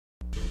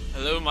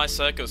my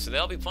psychos. Today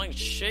I'll be playing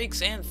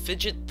Shakes and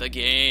Fidget the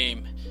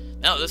game.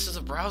 Now, this is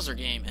a browser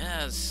game,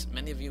 as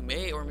many of you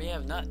may or may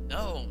have not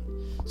known.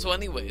 So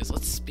anyways,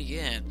 let's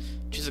begin.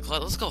 Choose a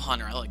class. Let's go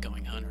Hunter. I like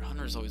going Hunter.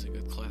 Hunter is always a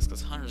good class,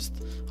 because hunters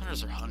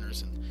are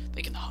hunters, and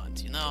they can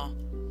hunt, you know?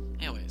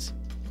 Anyways,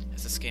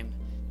 as this game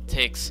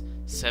takes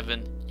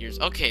 7 years.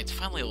 Okay, it's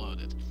finally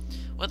loaded.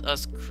 Let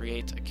us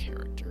create a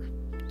character.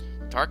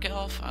 Dark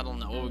Elf? I don't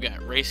know. What we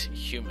got? Race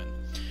Human.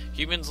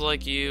 Humans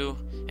like you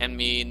and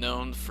me,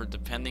 known for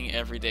depending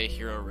everyday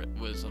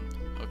heroism.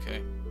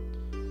 Okay.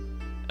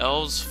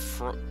 Elves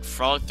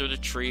frolic through the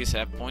trees,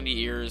 have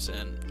pointy ears,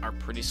 and are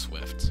pretty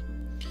swift.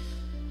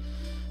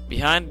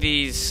 Behind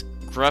these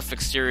gruff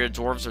exterior,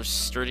 dwarves are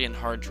sturdy and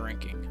hard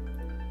drinking.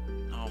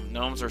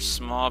 Gnomes are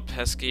small,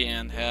 pesky,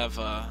 and have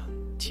a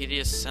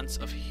tedious sense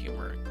of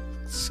humor.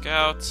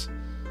 Scout.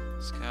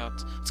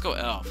 Let's go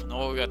Elf.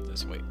 No, we got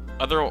this. Wait.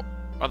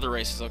 Other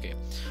races. Okay.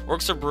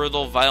 Orcs are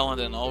brutal,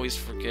 violent, and always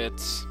forget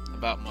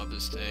about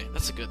Mother's Day.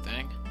 That's a good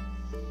thing.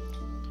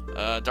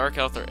 Dark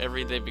Elves are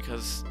everyday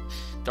because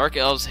Dark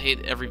Elves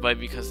hate everybody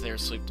because they are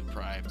sleep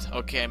deprived.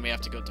 Okay, I may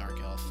have to go Dark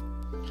Elf.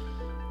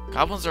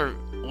 Goblins are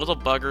little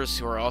buggers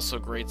who are also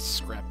great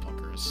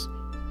scrapbookers.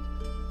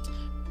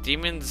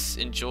 Demons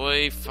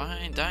enjoy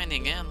fine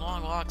dining and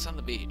long walks on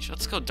the beach.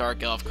 Let's go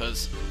Dark Elf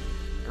because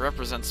it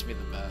represents me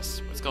the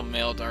best. Let's go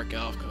male Dark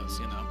Elf because,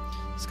 you know,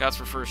 Scouts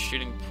prefer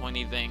shooting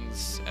pointy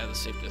things at a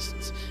safe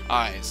distance.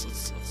 Eyes.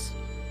 Let's.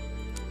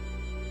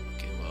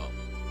 Okay, well,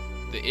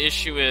 the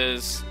issue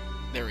is,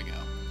 there we go.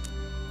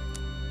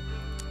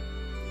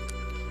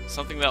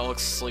 Something that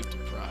looks sleep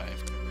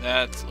deprived.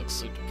 That looks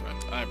sleep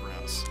deprived.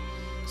 Eyebrows.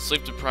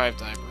 Sleep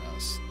deprived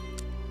eyebrows.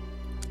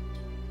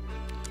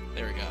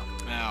 There we go.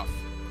 Mouth.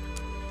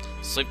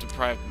 Sleep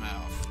deprived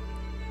mouth.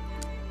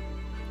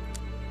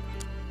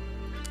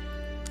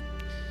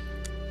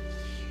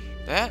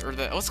 That or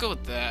that? Let's go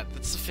with that.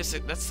 That's the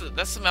physic. That's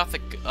the mouth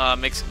that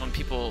makes when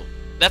people.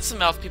 That's the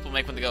mouth people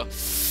make when they go.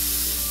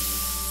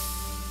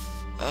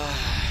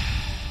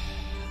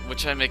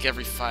 Which I make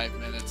every 5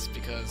 minutes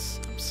because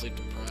I'm sleep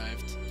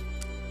deprived.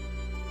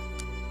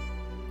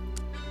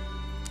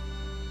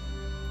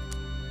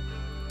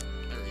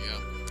 There we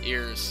go.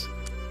 Ears.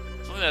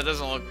 Something that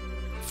doesn't look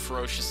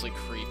ferociously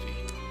creepy.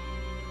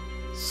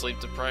 Sleep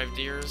deprived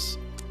ears.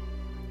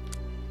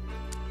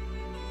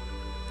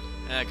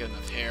 Good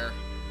enough. Hair.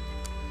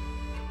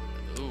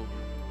 Ooh.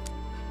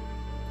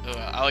 Oh,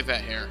 I like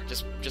that hair.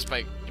 Just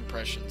by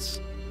impressions.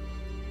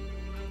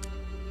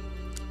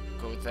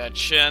 Go with that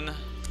chin.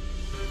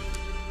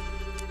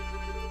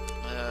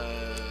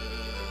 Yeah,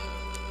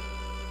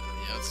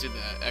 let's do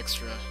that.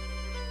 Extra. What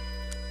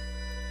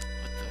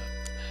the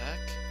heck?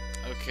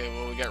 Okay,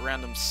 well, we got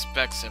random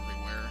specks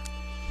everywhere.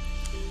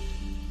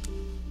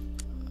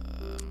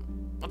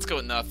 Let's go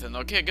with nothing.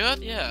 Okay,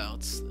 good? Yeah,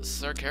 this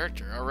is our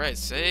character. Alright,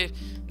 save,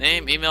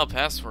 name, email,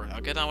 password.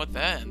 I'll get on with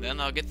that, and then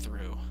I'll get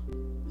through.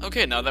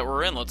 Okay, now that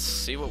we're in, let's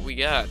see what we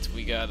got.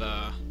 We got,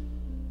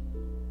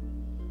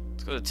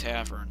 let's go to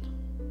Tavern.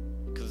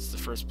 Because it's the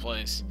first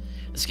place.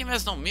 This game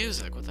has no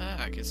music. What the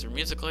heck? Is there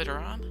music later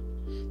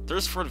on?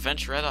 Thirst for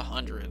adventure at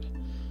 100.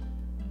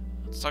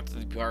 Let's talk to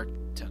the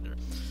bartender.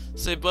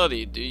 Say,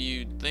 buddy, do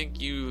you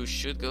think you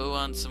should go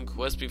on some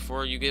quest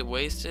before you get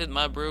wasted?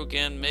 My brew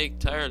can make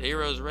tired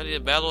heroes ready to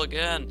battle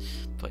again,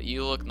 but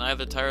you look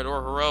neither tired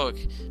or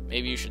heroic.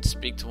 Maybe you should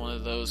speak to one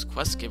of those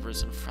quest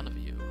givers in front of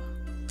you.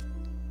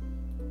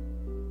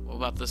 What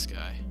about this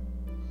guy?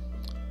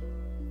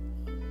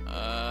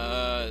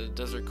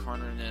 Desert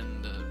corner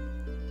and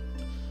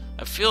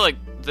I feel like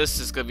this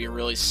is gonna be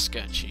really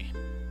sketchy.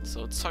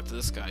 So let's talk to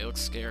this guy. He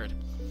looks scared.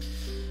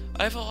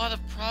 I have a lot of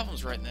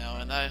problems right now,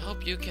 and I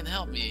hope you can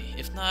help me.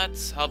 If not,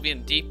 I'll be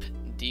in deep,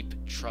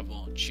 deep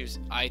trouble. Choose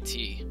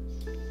IT.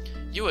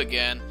 You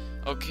again.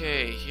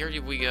 Okay, here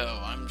we go.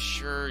 I'm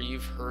sure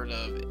you've heard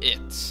of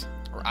it,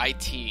 or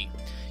IT. You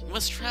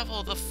must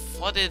travel the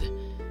flooded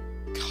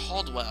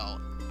Caldwell.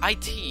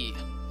 IT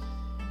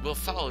will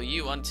follow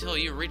you until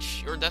you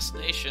reach your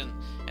destination,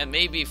 and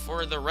maybe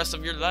for the rest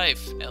of your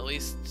life. At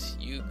least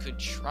you could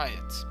try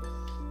it.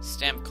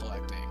 Stamp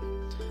collecting.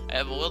 I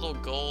have a little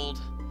gold.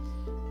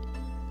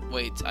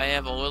 Wait, I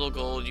have a little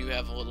gold, you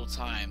have a little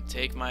time.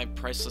 Take my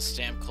priceless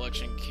stamp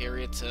collection,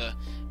 carry it to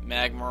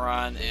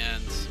Magmaron,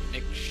 and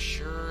make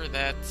sure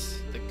that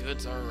the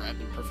goods are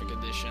wrapped in perfect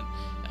condition.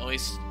 At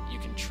least you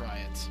can try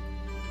it.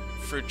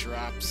 Fruit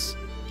drops.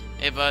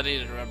 Hey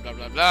buddy, blah blah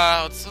blah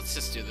blah. Let's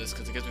just do this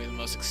because it gives me the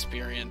most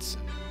experience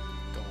and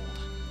gold.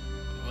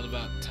 What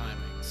about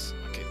timings?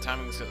 Okay,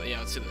 timings. Yeah,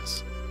 let's do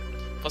this.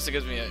 Plus, it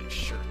gives me a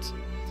shirt.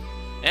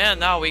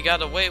 And now we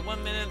gotta wait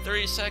 1 minute and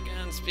 30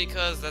 seconds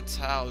because that's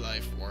how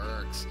life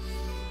works.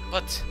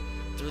 But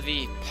through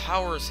the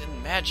powers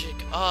and magic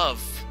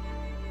of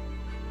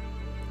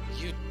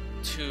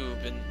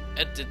YouTube and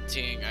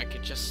editing, I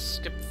could just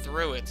skip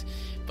through it.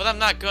 But I'm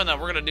not gonna.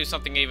 We're gonna do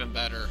something even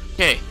better.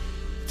 Okay,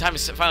 time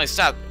to finally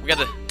stop. We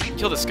gotta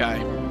kill this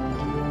guy.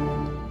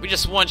 We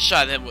just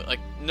one-shot him with,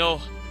 like,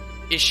 no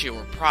issue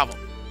or problem.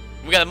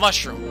 We got a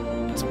mushroom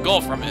and some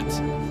gold from it.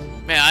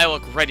 Man, I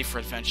look ready for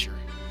adventure.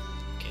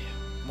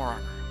 More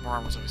armor. More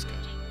armor's always good.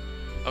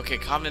 Okay,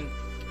 common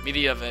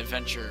media of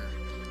adventure.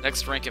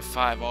 Next rank at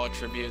 5, all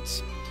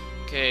attributes.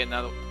 Okay,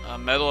 now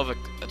medal of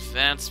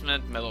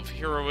advancement, medal of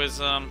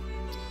heroism.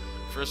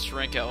 First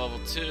rank at level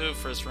 2.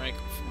 First rank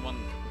from 1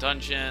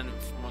 dungeon,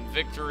 from 1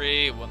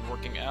 victory, 1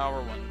 working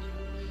hour,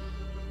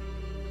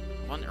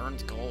 1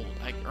 earned gold.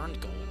 I earned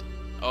gold.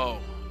 Oh,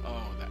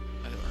 that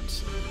I earned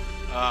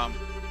some.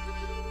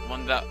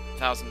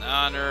 1,000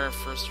 honor.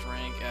 First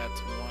rank at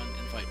 1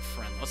 invite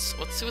friend. Let's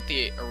see what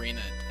the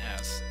arena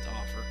has to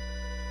offer.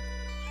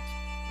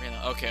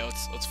 Arena. Okay,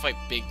 let's fight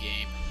big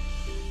game.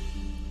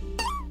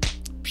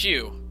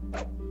 Pew.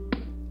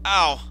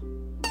 Ow.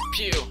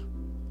 Pew.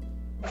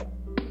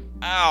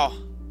 Ow.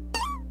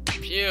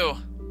 Pew.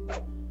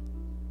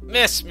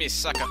 Miss me,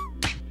 sucker.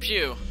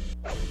 Pew.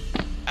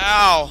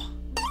 Ow.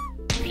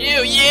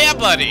 Pew. Yeah,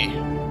 buddy.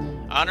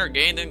 Honor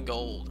gained in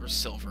gold or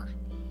silver.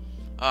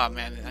 Oh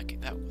man,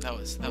 that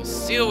was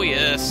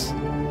serious.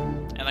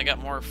 And I got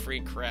more free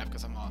crap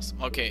because I'm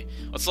awesome. Okay,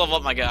 let's level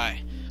up my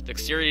guy.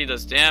 Dexterity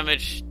does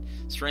damage,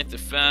 strength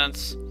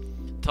defense,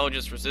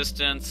 intelligence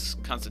resistance,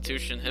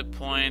 constitution hit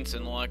points,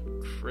 and luck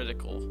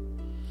critical.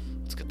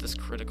 Let's get this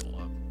critical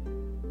up.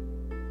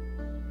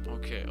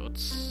 Okay,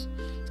 let's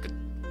get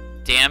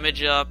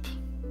damage up.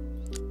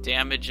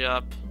 Damage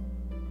up.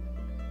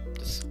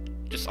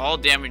 Just all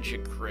damage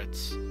and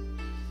crits.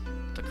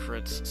 The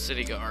crits.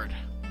 City guard.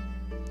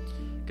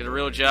 Get a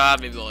real job,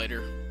 maybe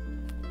later.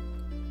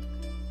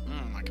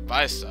 I could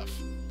buy stuff.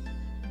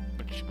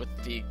 Which, with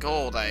the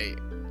gold, I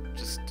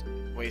just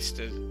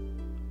wasted.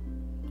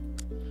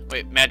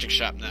 Wait, magic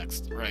shop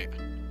next. Right.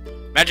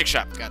 Magic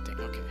shop, goddamn.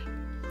 Okay.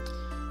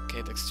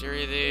 Okay,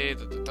 dexterity.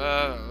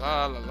 La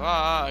la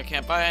la. I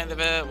can't buy any of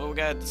it. What we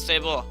got at the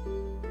stable?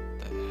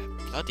 The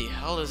bloody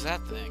hell is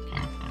that thing?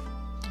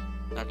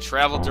 Now,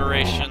 travel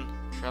duration.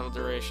 Travel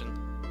duration.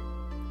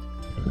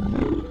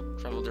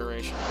 Travel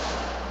duration.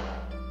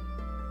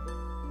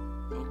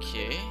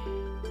 Okay.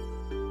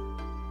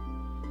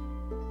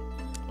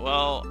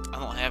 Well, I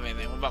don't have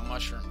anything. What about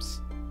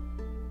mushrooms?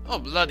 Oh,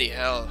 bloody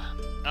hell.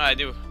 No, I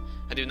do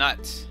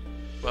not.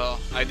 Well,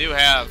 I do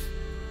have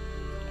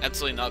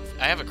absolutely not.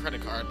 I have a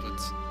credit card, but...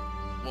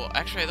 Well,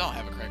 actually, I don't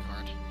have a credit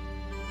card.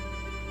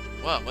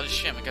 Well, what a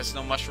shame. I guess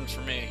no mushrooms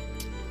for me.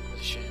 What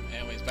a shame.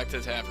 Anyways, back to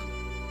the tavern.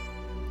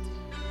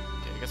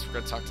 Okay, I guess we're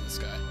gonna talk to this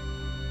guy.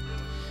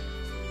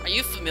 Are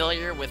you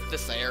familiar with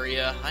this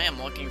area? I am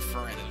looking for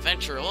an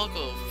adventure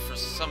local for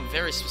some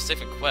very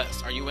specific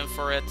quest. Are you in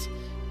for it?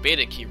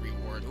 Beta key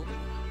reward. Ooh.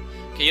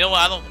 Okay, you know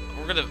what?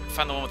 We're gonna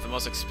find the one with the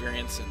most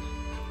experience.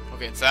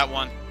 Okay, it's that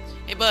one.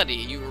 Hey, buddy,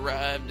 you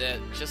arrived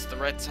at just the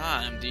right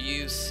time. Do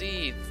you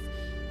see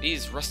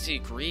these rusty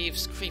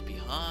greaves? Creepy,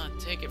 huh?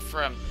 Take it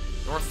from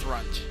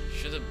Northront.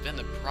 Should have been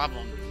a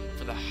problem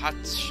for the hot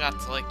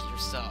shots like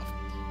yourself.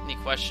 Any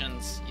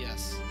questions?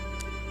 Yes.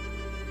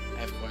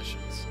 I have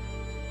questions.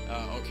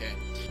 Oh, okay.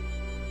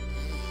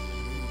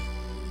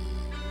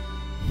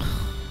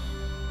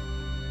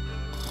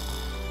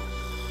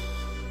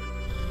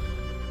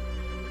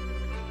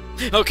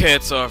 Okay,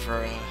 it's over.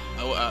 Okay.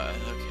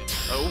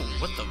 Oh,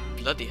 what the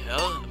bloody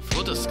hell?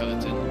 Voodoo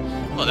skeleton.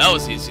 Oh, that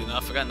was easy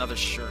enough. I got another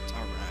shirt.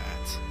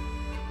 Alright.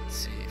 Let's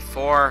see.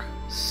 4,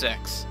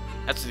 6.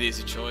 That's an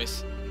easy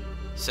choice.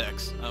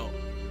 6. Oh.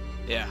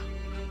 Yeah.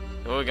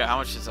 What we got? How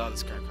much is all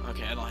this crap?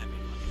 Okay, I don't have any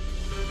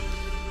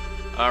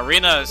money.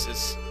 Arena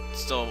is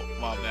still a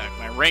while back.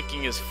 My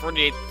ranking is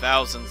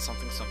 48,000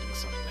 something.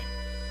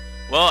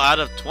 Well, out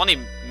of 20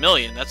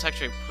 million, that's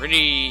actually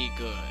pretty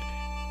good,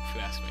 if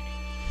you ask me.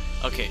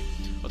 Okay,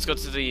 let's go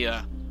to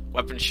the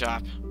weapon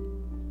shop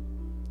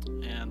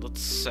and let's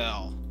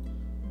sell.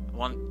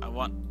 I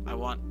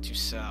want to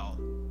sell.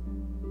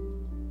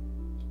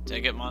 Did I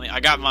get money? I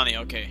got money.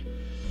 Okay,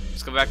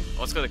 let's go back.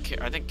 Let's go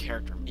to I think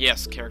character.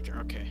 Yes, character.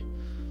 Okay.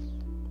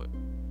 What?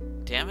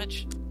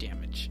 Damage.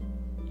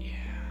 Yeah.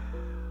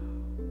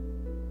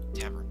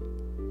 Tavern.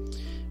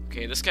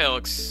 Okay, this guy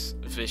looks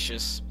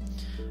vicious.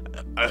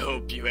 I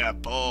hope you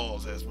have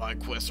balls, as my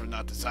quests are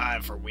not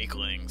designed for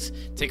weaklings.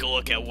 Take a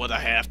look at what I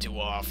have to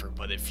offer,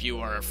 but if you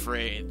are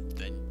afraid,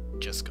 then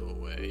just go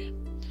away.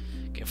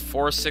 Okay,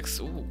 4, 6.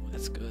 Ooh,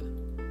 that's good.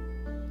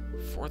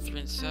 4, 3,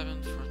 and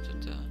 7. 4,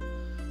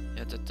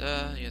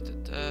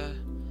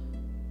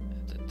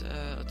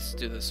 Let's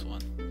do this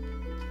one.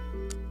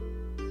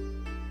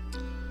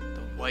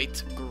 The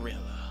White Gorilla.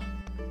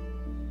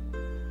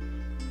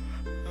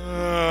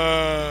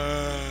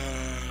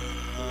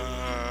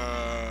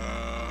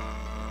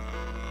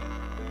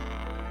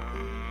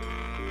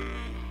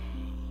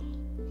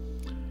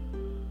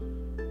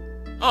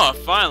 Oh,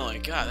 finally!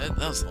 God, that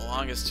was the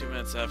longest 2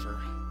 minutes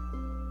ever.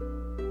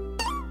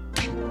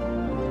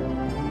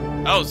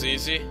 That was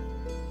easy.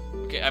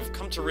 Okay, I've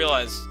come to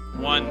realize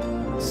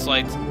one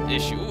slight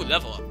issue. Ooh,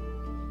 level up.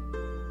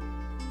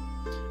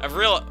 I've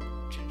realized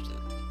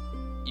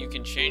you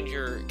can change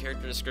your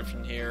character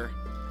description here.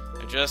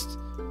 I just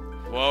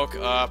woke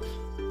up.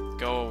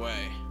 Go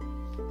away.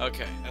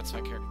 Okay, that's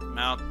my character.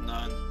 Mount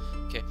none.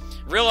 Okay.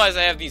 Realize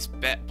I have these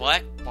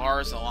black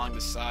bars along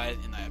the side,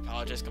 and I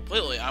apologize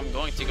completely. I'm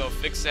going to go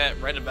fix that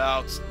right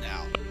about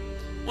now.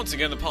 Once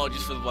again,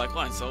 apologies for the black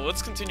line, so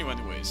let's continue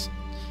anyways.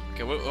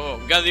 Okay, we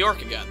got the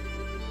orc again.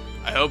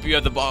 I hope you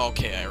have the ball.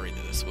 Okay, I already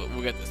did this.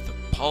 We got this. The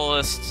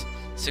Paulist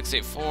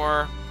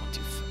 684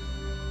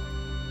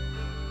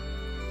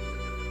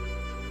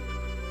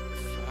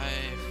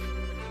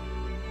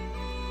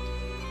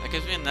 125. That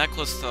gives me a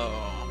necklace, though.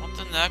 I want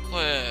the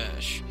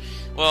necklace.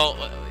 Well,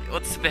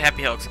 let's see the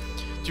happy hoax.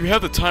 Do you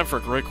have the time for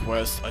a great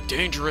quest? A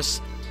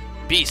dangerous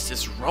beast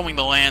is roaming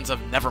the lands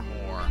of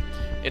Nevermore.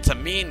 It's a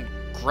mean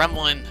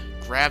gremlin.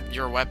 Grab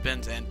your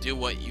weapons and do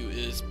what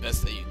is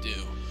best that you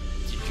do.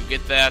 Did you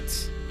get that?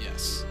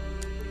 Yes.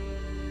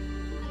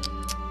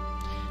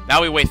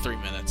 Now we wait 3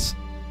 minutes.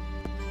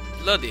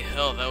 Bloody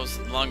hell, that was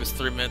the longest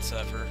 3 minutes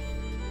ever.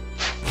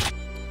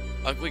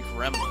 Ugly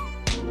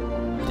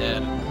gremlin.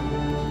 Dead.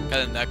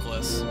 Got a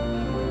necklace.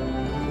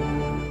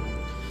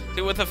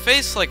 See, with a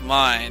face like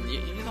mine,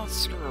 you don't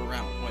screw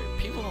around. Wait,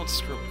 people don't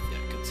screw with you,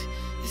 because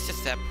he's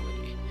just that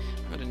pretty.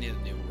 I'm gonna need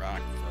a new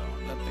rock,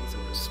 though. That thing's a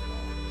little small.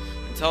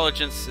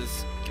 Intelligence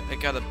it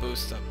got a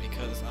boost up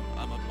because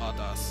I'm a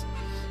badass.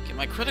 Okay,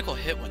 my critical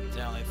hit went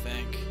down, I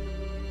think.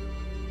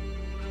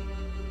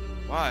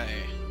 Why?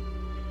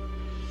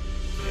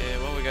 Okay,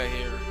 what we got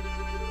here?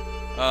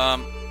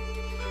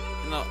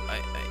 No,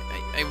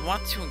 I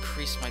want to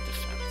increase my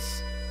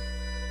defense.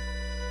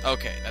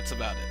 Okay, that's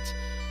about it.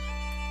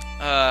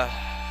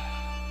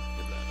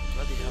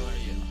 What the hell are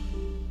you?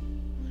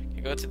 Can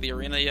you go to the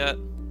arena yet?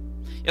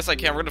 Yes, I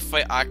can. We're gonna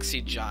fight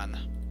Oxygen.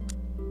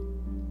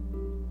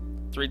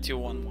 3, 2,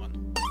 1,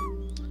 1.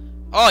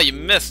 Oh, you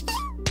missed!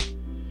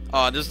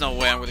 Oh, there's no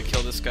way I'm gonna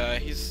kill this guy.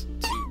 He's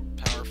too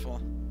powerful.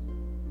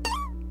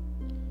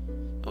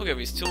 Look at him,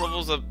 he's 2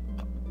 levels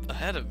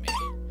ahead of me.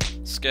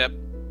 Skip.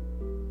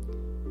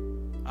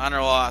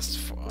 Honor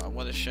lost.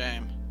 What a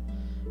shame.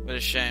 What a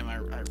shame.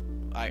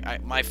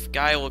 My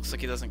guy looks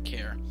like he doesn't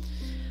care.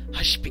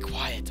 Hush, be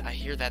quiet. I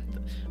hear that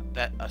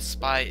a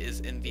spy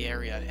is in the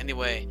area.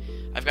 Anyway,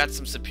 I've got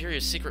some superior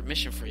secret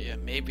mission for you.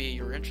 Maybe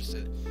you're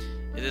interested.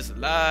 It is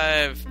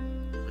live.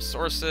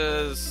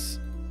 Resources.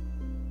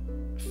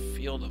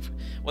 Field of...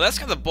 Well, that's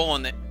got the bow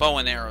and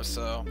arrow,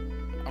 so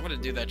I'm gonna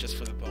do that just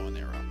for the bow and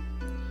arrow.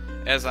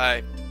 As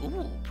I...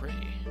 Ooh, pretty.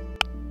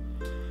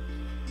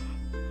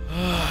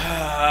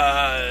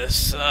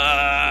 This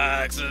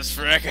sucks. This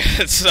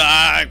frickin'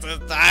 sucks. This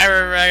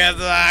timer frickin'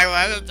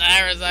 sucks. This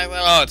timer sucks.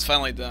 Oh, it's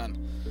finally done.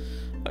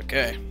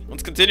 Okay,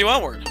 let's continue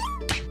onward.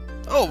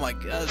 Oh my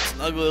god, it's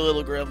an ugly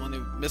little gremlin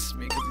who misses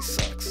me because he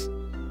sucks.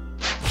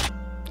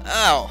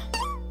 Ow.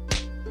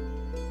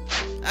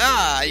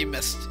 Ah, you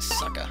missed, you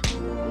sucker.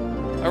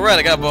 Alright,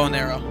 I got a bow and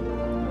arrow.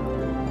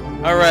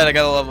 Alright, I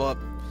gotta level up.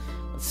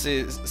 Let's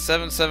see,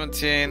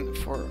 717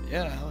 for...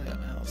 Yeah, hell yeah,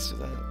 man, let's do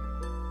that.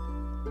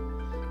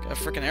 Got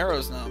freaking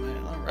arrows now,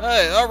 man.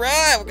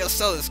 Alright, we're gonna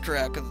sell this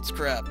crap because it's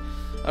crap.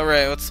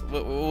 Alright,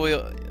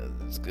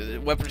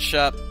 weapon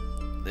shop.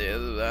 We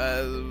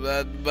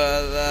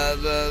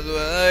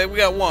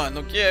got one.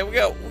 Okay, we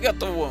got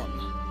the one.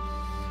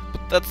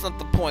 But that's not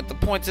the point. The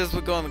point is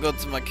we're going to go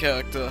to my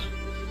character.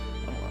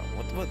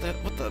 What the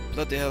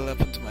bloody hell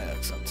happened to my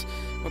accent?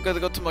 We're going to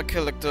go to my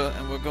character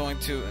and we're going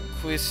to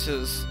increase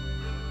his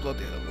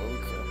bloody hell. We're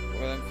going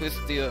to increase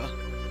the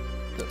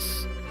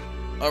this.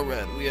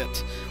 Alright, we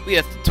at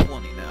the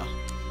 20 now.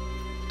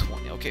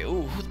 20. Okay.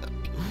 Ooh, who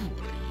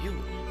are you?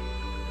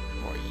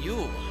 Who are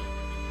you?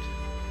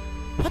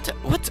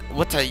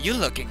 What are you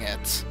looking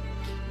at?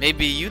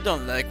 Maybe you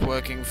don't like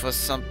working for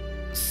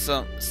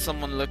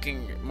someone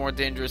looking more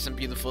dangerous and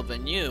beautiful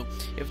than you.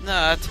 If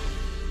not,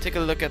 take a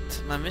look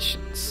at my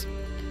missions.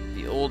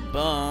 The old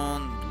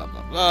bone, blah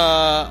blah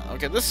blah.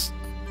 Okay, this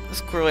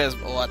clearly has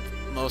a lot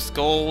most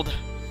gold.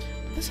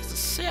 This has a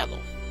saddle.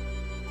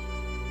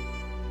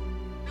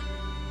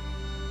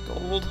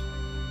 Gold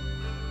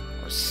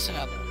or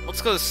saddle?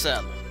 Let's go to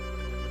saddle.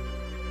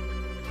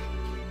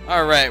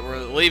 Alright,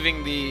 we're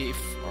leaving the...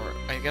 Or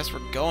I guess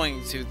we're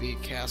going to the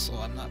castle.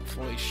 I'm not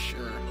fully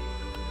sure.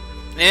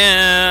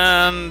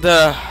 And...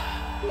 we're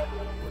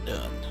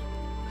done.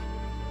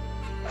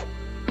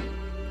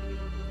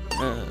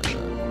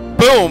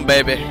 Boom,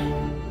 baby!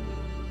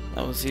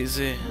 That was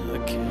easy.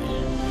 Okay.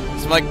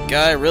 Does my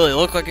guy really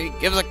look like he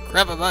gives a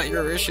crap about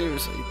your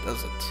issues? He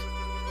doesn't.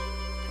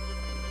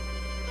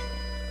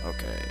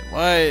 Okay,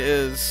 why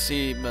is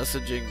he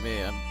messaging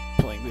me? I'm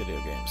playing video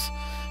games.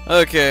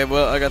 Okay,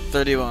 well, I got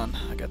 31.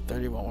 What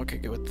can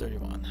I get with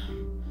 31?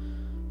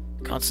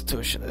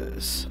 Constitution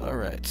is.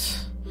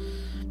 Alright.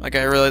 My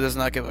guy really does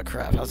not give a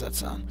crap. How's that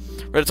sound?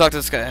 We're gonna talk to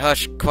this guy.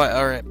 Hush, quiet.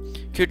 Alright.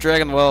 Cute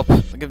dragon whelp.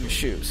 I'll give him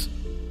shoes.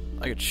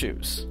 I get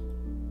shoes.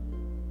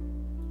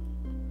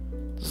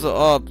 This is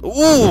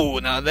ooh,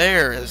 now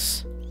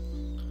there's...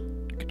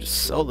 I could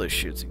just sell those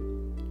shoes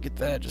and get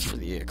that just for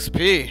the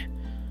EXP.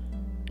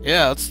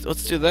 Yeah,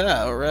 let's do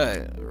that.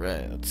 Alright.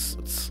 Let's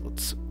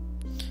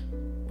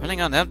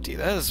running on empty.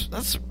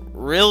 That's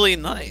really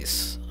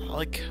nice. I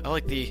like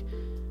the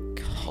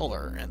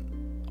color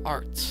and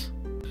art.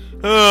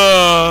 Oh,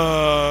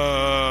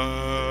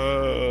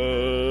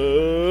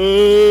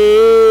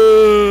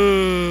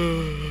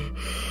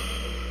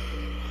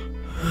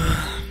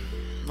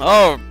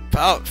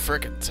 about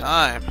frickin'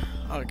 time.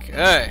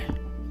 Okay.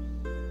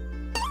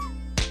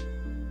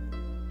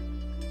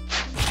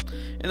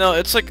 You know,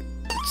 it's like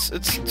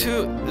it's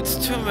 2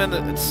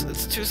 minutes.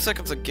 It's 2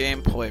 seconds of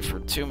gameplay for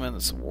 2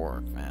 minutes of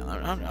work, man.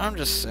 I'm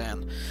just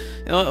saying.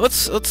 You know, let's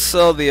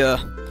sell the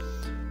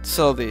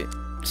sell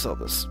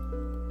this.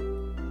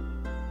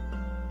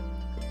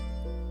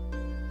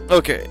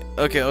 Okay,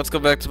 let's go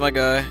back to my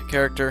guy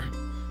character,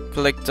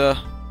 collector.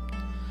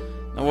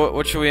 Now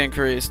what should we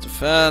increase?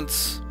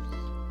 Defense,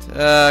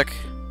 attack.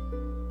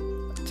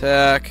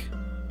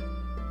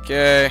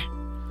 Okay.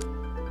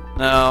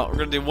 Now we're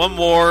gonna do one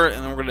more,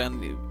 and then we're gonna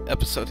end the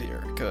episode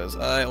here because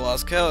I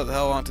lost count of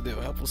how long to do.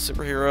 Helpless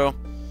superhero.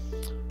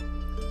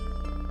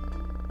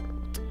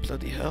 What the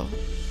bloody hell?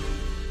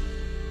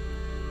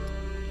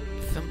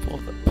 Thimble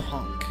of the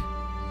punk.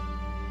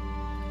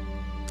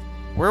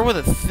 Where would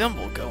a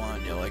thimble go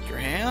on you? Like your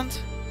hand?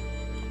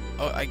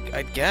 Oh,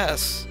 I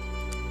guess.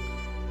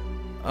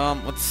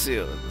 Let's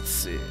see.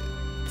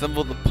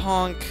 Thimble the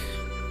punk.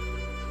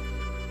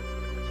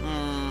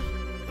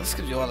 This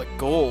gives you a lot of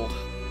gold,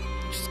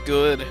 which is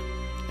good.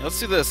 Yeah, let's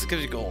do this. It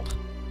gives you gold.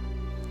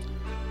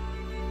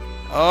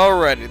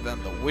 Alrighty then,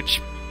 the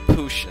witch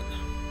potion.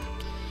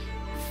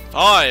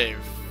 5,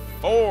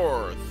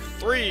 4,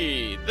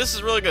 3. This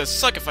is really gonna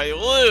suck if I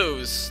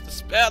lose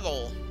this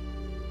battle.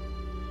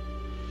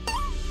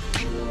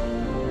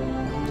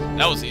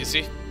 That was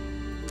easy.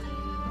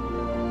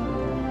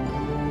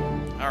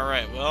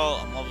 Alright, well,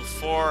 I'm level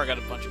 4, I got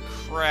a bunch of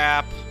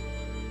crap.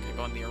 Can I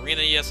go in the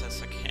arena? Yes,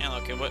 I can.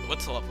 Okay,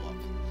 what's the level up?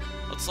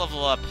 Let's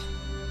level up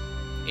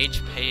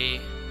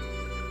HP,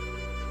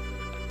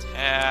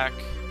 attack,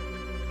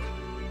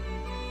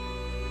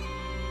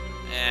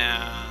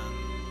 and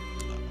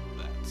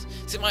that's...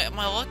 See,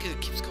 my luck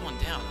keeps going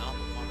down. I don't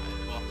know why.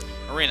 Well,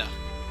 arena.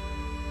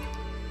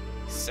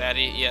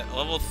 Sadie, yeah,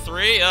 level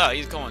 3?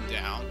 He's going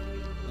down.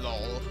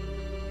 Lol.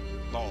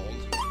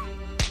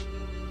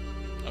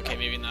 Okay,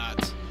 maybe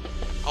not.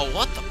 Oh,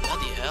 what the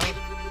bloody hell?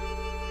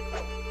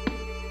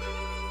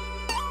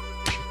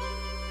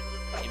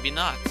 Maybe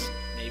not.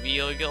 Maybe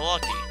you'll get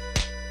lucky.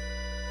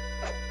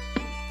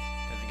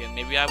 Then again,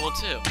 maybe I will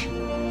too.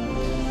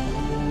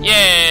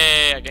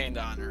 Yay! I gained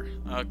honor.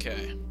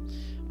 Okay.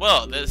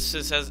 Well, this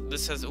has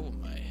ooh,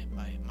 my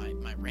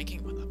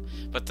ranking went up.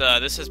 But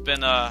this has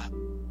been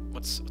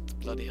what the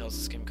bloody hell is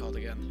this game called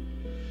again?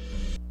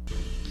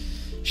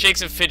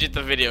 Shakes and Fidget,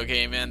 the video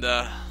game, and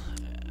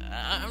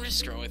I'm just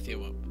screwing with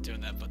you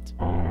doing that, but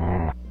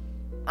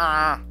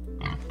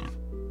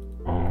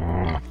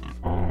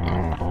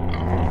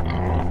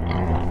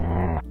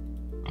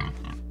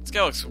this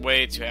guy looks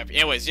way too happy.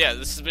 Anyways, yeah,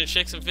 this has been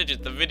Shakes and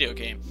Fidget, the video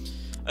game.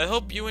 I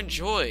hope you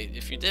enjoyed.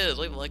 If you did,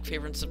 leave a like,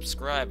 favorite, and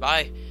subscribe.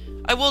 I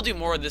will do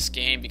more of this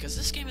game because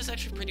this game is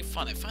actually pretty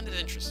fun. I find it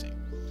interesting.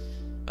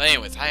 But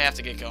anyways, I have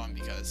to get going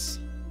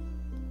because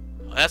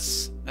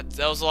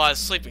that was a lot of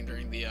sleeping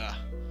during the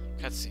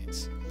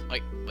cutscenes.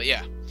 But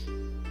yeah.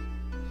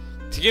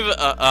 To give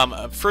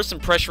a first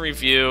impression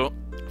review,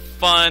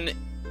 fun,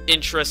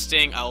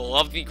 interesting. I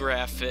love the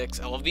graphics.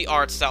 I love the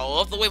art style. I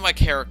love the way my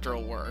character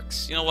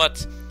works. You know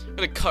what? I'm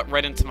gonna cut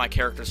right into my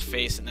character's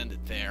face and end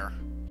it there.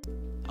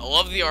 I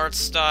love the art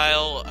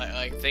style.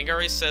 I think I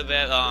already said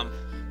that.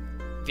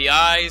 The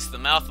eyes, the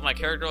mouth of my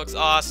character looks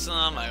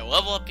awesome. I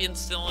level up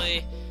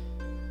instantly.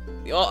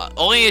 The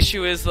only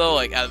issue is though,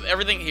 like out of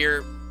everything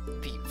here,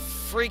 the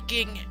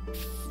freaking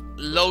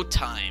load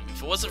time.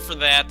 If it wasn't for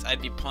that,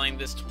 I'd be playing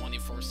this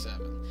 24/7.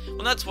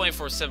 Well, not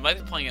 24/7, but I'd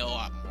be playing it a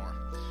lot more.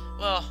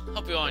 Well,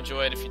 hope you all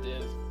enjoyed. If you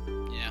did,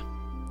 yeah,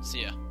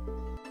 see ya.